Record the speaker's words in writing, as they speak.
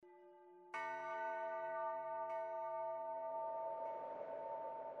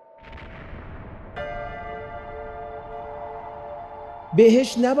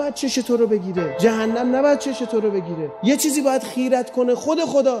بهش نباید چش تو رو بگیره، جهنم نباید چش تو رو بگیره. یه چیزی باید خیرت کنه، خود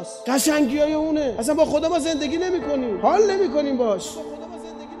خداست، قشنگیای اونه. اصلا با خدا ما زندگی نمی‌کنیم، حال نمی‌کنیم باش.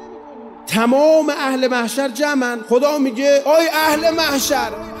 تمام اهل محشر جمعن. خدا میگه آی اهل محشر،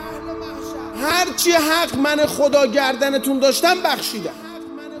 هرچی حق من خدا گردنتون داشتم بخشیدم.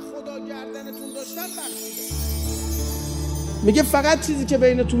 میگه فقط چیزی که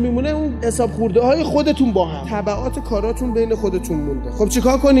بینتون میمونه اون حساب خورده های خودتون با هم، تبعات کاراتون بین خودتون مونده. خب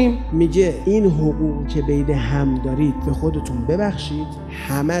چیکار کنیم؟ میگه این حقوق که بین هم دارید به خودتون ببخشید،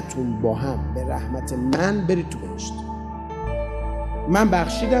 همتون با هم به رحمت من برید تو بهشت. من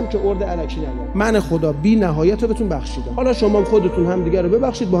بخشیدم که ارد الکی نگم، من خدا بی نهایت رو بهتون بخشیدم. حالا شما خودتون هم دیگه رو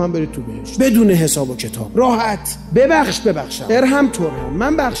ببخشید، با هم برید تو بهشت بدون حساب و کتاب، راحت. ببخشم، ارحم ترحم.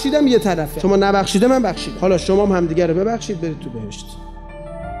 من بخشیدم یه طرفه، شما نبخشیده من بخشیدم. حالا شما هم دیگه رو ببخشید، برید تو بهشت.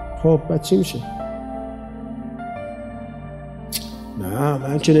 خب بعد چی میشه؟ نه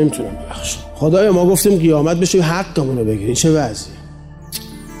من که نمیتونم ببخشم. خدایا ما گفتیم قیامت بشه حقمون رو بگیرین، چه وضعیه؟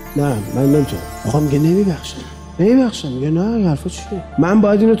 نه من نمیتونم. آقا میگه نمیبخشم. میگه نه این حرفا چیه؟ من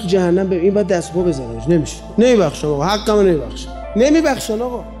باید اینو تو جهنم ببینم، این باید دست پا بزنمش. نمیشه. نمیبخشم آقا، حقمو نمیبخشن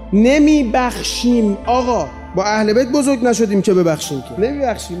آقا. نمیبخشیم آقا. با اهل بیت بزرگ نشدیم که ببخشیم، که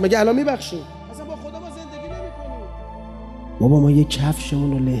نمیبخشیم. مگه الان میبخشیم؟ اصلا با خدا ما زندگی نمی‌کنیم. بابا ما یه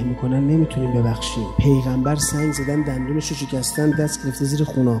کفشمون رو له میکنن نمیتونیم ببخشیم. پیغمبر سنگ زدن دندونشو شکستن، دست گرفته زیر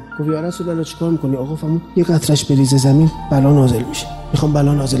خونا. گفت یا رسول الله چیکار میکنی؟ آقا فهمون یه قطرهش بریزه زمین بلا نازل میشه. میخوام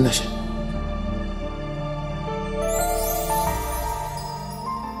بلا نازل نشه.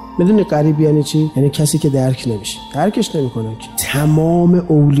 بدون غریب یعنی چی؟ یعنی کسی که درکش نمیکنه که. تمام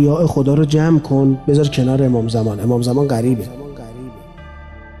اولیاء خدا رو جمع کن بذار کنار امام زمان. امام زمان غریبه.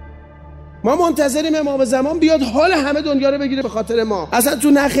 ما منتظریم امام زمان بیاد حال همه دنیا رو بگیره به خاطر ما. اصلا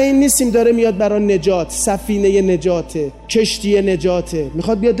تو نخ این نیستیم، داره میاد برای نجات، سفینه نجاته، کشتی نجاته.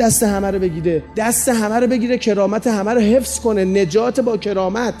 میخواد بیاد دست همه رو بگیره، کرامت همه رو حفظ کنه. نجات با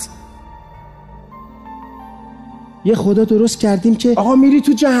کرامت. یه خدا درست کردیم که آقا میری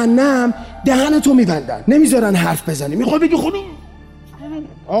تو جهنم دهنتو میبندن، نمیذارن حرف بزنی. میخوای بگی خدا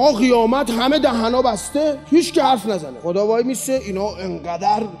آقا قیامت همه دهنا بسته، هیچ که حرف نزنه. خدا وای میسه، اینا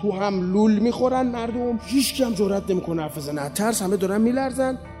انقدر تو هم لول میخورن مردم، هیچ کی هم جرئت نمیکنه حرف بزنه، ترس همه دارن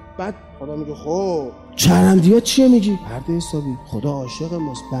میلرزن. بعد خدا میگه خب چرندیات چیه میگی؟ مرد حسابی خدا عاشق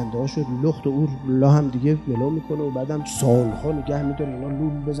ماست، بنده‌هاشو لخت و اور لا هم دیگه ولو میکنه و بعدم سالها نگه میداره اینا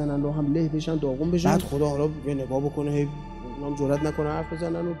لول بزنن و هم له بشن داغون بشن. بعد خدا حالا یه نگاه بکنه هی اونام جرئت نکنه حرف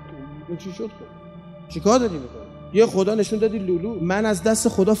بزنن و این چی شد؟ چیکار داری میکنی؟ یه خدا نشون دادی لولو. من از دست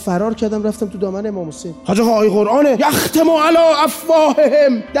خدا فرار کردم رفتم تو دامن امام حسین. حاج آقا آیه قرآنه یختم علی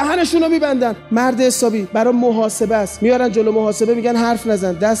افواههم، دهنشونو میبندن. مرد حسابی برای محاسبه است، میارن جلو محاسبه میگن حرف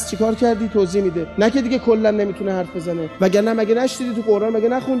نزن. دست چیکار کردی؟ توضیح میده. نه که دیگه کلا نمیتونه حرف بزنه. وگرنه مگه نشدیدی تو قرآن؟ مگه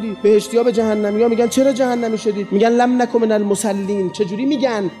نخوندی بهشتیا به جهنمیا میگن چرا جهنمی شدید؟ میگن لم نکن من المصلین. چجوری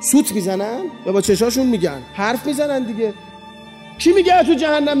میگن؟ سوت میزنن یا با چشاشون میگن؟ حرف میزنن دیگه. کی میگه تو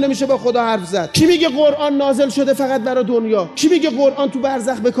جهنم نمیشه با خدا حرف زد؟ کی میگه قرآن نازل شده فقط برای دنیا؟ کی میگه قرآن تو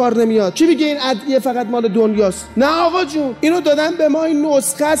برزخ به کار نمیاد؟ کی میگه این ادعیه فقط مال دنیاست؟ نه آقا جون، اینو دادن به ما، این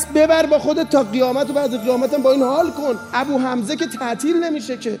نسخه است، ببر با خودت تا قیامت و بعد قیامت هم با این حال کن. ابو حمزه که تعطیل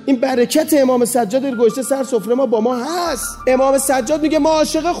نمیشه که. این برکت امام سجاد گذشته سر سفره ما با ما هست. امام سجاد میگه ما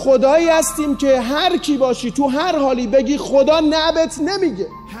عاشق خدایی هستیم که هر کی باشی تو هر حالی بگی خدا نبت نمیگه.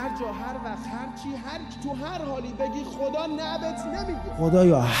 هر جا هر وقت هر چی تو هر حالی بگی خدا نبت نمیگه.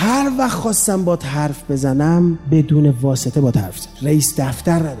 خدایا هر وقت خواستم بات حرف بزنم بدون واسطه بات حرف زدم. رئیس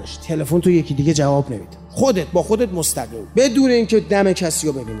دفتر نداشت، تلفن تو یکی دیگه جواب نمیده، خودت با خودت مستقیم، بدون اینکه دم کسی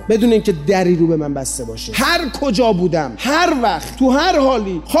رو ببینم، بدون اینکه دری رو به من بسته باشه. هر کجا بودم، هر وقت، تو هر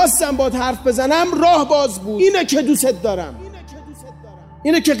حالی خواستم بات حرف بزنم راه باز بود. اینه که دوست دارم،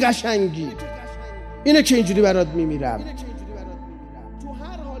 اینه که قشنگی، اینه که اینجوری برات میمیرم.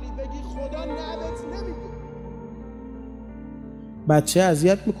 بچه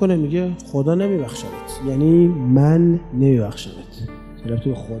اذیت میکنه میگه خدا نمیبخشمت، یعنی من نمیبخشمت. ربطی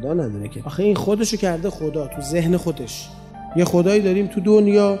به خدا نداره که. آخه این خودشو کرده خدا تو ذهن خودش. یه خدایی داریم تو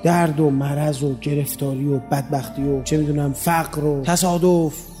دنیا درد و مرض و گرفتاری و بدبختی و چه میدونم فقر و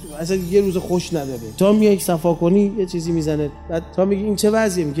تصادف، اصلا یه روز خوش نداره. تا میای صفا کنی یه چیزی میزنه، بعد تا میگی این چه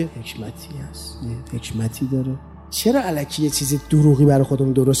وضعیه، میگه حکمتی هست، یه حکمتی داره. چرا الکی یه چیز دروغی برای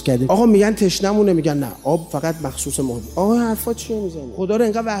خودمون درست کردیم؟ آقا میگن تشنمونه، میگن نه آب فقط مخصوص ما. آقا حرفا چیه میزنی؟ خدا رو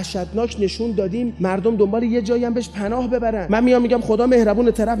انقدر وحشتناک نشون دادیم مردم دنبال یه جایی هم بهش پناه ببرن. من میگم خدا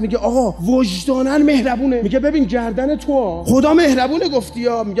مهربونه، طرف میگه آقا وجداناً مهربونه، میگه ببین گردن تو خدا مهربونه گفتی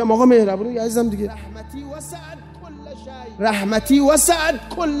یا؟ میگم آقا مهربونه عزیزم دیگه. رحمتی وسعت رحمتی وسعت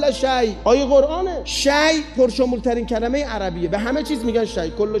کل شیء. آیه قرآنه. شیء پرشمولترین کلمه عربیه. به همه چیز میگن شیء.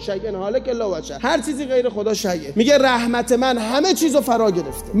 کل شیء هالک الا وجهه. هر چیزی غیر خدا شیء. میگه رحمت من همه چیزو فرا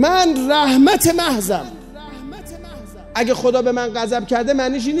گرفته. من رحمت محضم. اگه خدا به من غضب کرده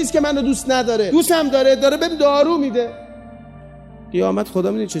معنیش این نیست که منو دوست نداره. دوستم داره بهم دارو میده. قیامت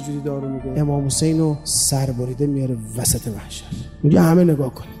خدا میدونی چه جوری دارو میده؟ امام حسینو سربریده میاره وسط محشر. میگه همه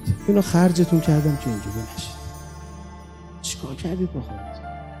نگاه کنید. اینو خرجتون کردم که اینجوری نشید. چیکار کردید با خودت؟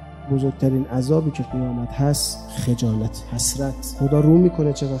 بزرگترین عذابی که قیامت هست خجالت، حسرت. خدا رو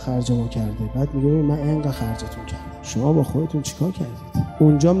میکنه چقدر خرج ما کرده. بعد میگه من اینقدر خرجتون کردم. شما با خودتون چیکار کردید؟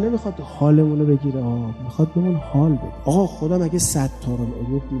 اونجام نمیخواد حالمونو بگیره، میخواد بهمون حال بده. آقا خدا مگه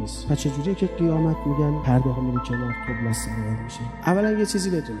ستارالعیوب نیست؟ پس چجوریه که قیامت میگن پرده ها میره کنار قبل از سر میشه؟ اولا یه چیزی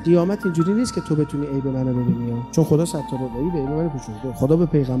بدونید، قیامت اینجوری نیست که تو بتونی عیب منو ببینی، چون خدا ستارالعیوب عیب منو پوشونده. خدا به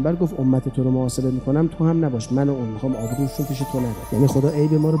پیغمبر گفت امت تو رو محاسبه میکنم، تو هم نباش، من و اون میخوام آبروشون پیش تو نره. یعنی خدا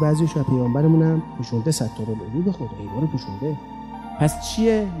عیب ما رو بعضیش از پیغمبرمون هم پوشونده. ستارالعیوب خدا عیبا رو پوشونده. پس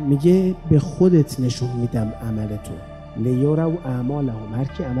چیه؟ میگه به خودت نشون میدم عمل تو، لیروا اعمالهم. هر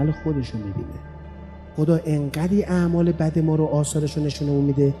کی عمل خودشو میبینه. خدا انقدی اعمال بد ما رو آثارشو نشونه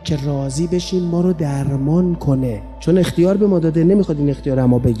میده که راضی بشین ما رو درمان کنه، چون اختیار به ما داده. نمیخواد این اختیار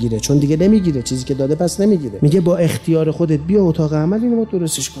اما بگیره، چون دیگه نمیگیره. چیزی که داده پس نمیگیره. میگه با اختیار خودت بیا اتاق عمل اینو ما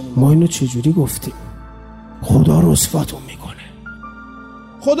درستش کنیم. ما اینو چجوری گفتیم؟ خدا رسواتون میکنه.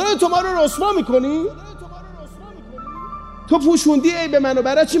 خدا تو ما رو رسوا میکنی؟ تو پوشوندی عیب منو،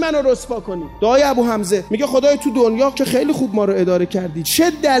 برای چی منو رسوا کنی؟ دعای ابو حمزه میگه خدای تو دنیا که خیلی خوب ما رو اداره کردی،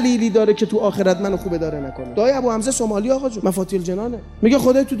 چه دلیلی داره که تو آخرت منو خوب اداره نکنی؟ دعای ابو حمزه سومالی آقا جون، مفاتیح الجنانه. میگه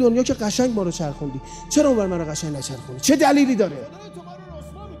خدای تو دنیا که قشنگ ما رو چرخوندی، چرا اونور منو قشنگ نچرخوندی؟ چه دلیلی داره؟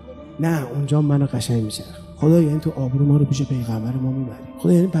 نه اونجا منو قشنگ میچرخ. خدا یعنی تو آبرو ما رو پیش پیغمبر ما میبری.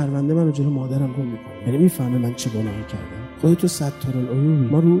 خدا یعنی پرونده منو جلو مادرم رو میکنه. یعنی میفهمه من چه گناهی کردم. خدا تو ستارالعیوبی.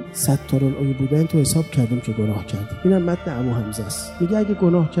 ما رو ستارالعیوب بودن تو حساب کردیم که گناه کردیم. اینم متن ابو حمزه است. میگه اگه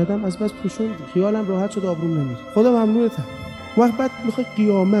گناه کردم از بس پوشوندی، خیالم راحت شد آبروم نمیره. خدا ممنونتم. وقت بعد میخوای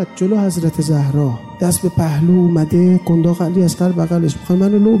قیامت جلو حضرت زهرا دست به پهلو اومده، گنداق علی اصغر بغلش، میخوای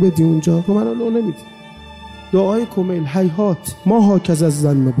منو لو بدی اونجا، تو منو لو نمیدی. دعای کمیل هیهات ما هاکز از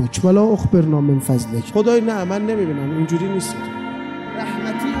زن بک ولا اخبرنا من فضلک. خدای نه من نمیبینم، اینجوری نیست.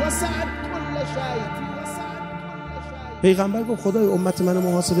 رحمتی وسعت کل شیء. پیغمبر گفت خدای امت منو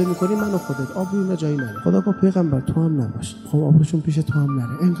محاسبه میکنی، منو خودت آبروی اینا جایی نره. خدا گفت پیغمبر تو هم نباش، خب آبروشون پیش تو هم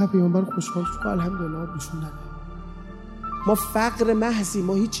نره. اینقدر پیغمبر خوشحال شد الحمدلله آبروشون نره. ما فقر محضی،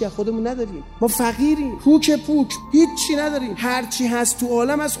 ما هیچی از خودمون نداریم. ما فقیریم، پوک هیچی نداریم. هر چی هست تو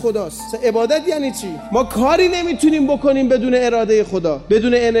عالم از خداست. عبادت یعنی چی؟ ما کاری نمیتونیم بکنیم بدون اراده خدا،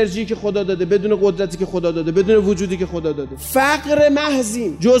 بدون انرژی که خدا داده، بدون قدرتی که خدا داده، بدون وجودی که خدا داده. فقر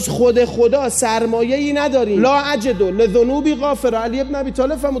محضیم، جز خود خدا سرمایه‌ای نداریم. لا اجد لذنوبی غافر. علی ابن ابی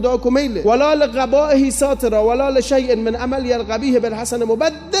طالب فمدعا کمیله ولا لقبائه ساترا ولا لشیء من عمل القبیح بالحسن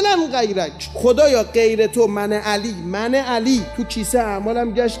مبدلا غیرک. خدایا غیر تو من علی تو کیسه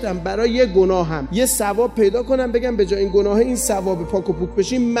اعمالم گشتم برای یه گناهم یه ثواب پیدا کنم، بگم به جای این گناه این ثواب پاک و پوک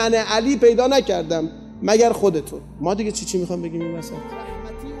بشیم. من علی پیدا نکردم مگر خودتو. ما دیگه چی میخوام بگیم این وسط؟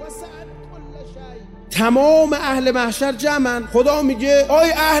 تمام اهل محشر جمعن. خدا میگه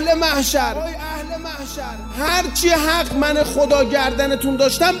آی اهل محشر، هر چی حق من خدا گردنتون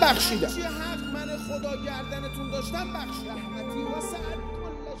داشتم بخشیدم.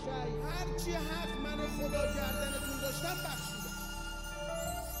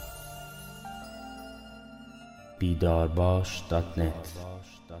 بیدارباش.net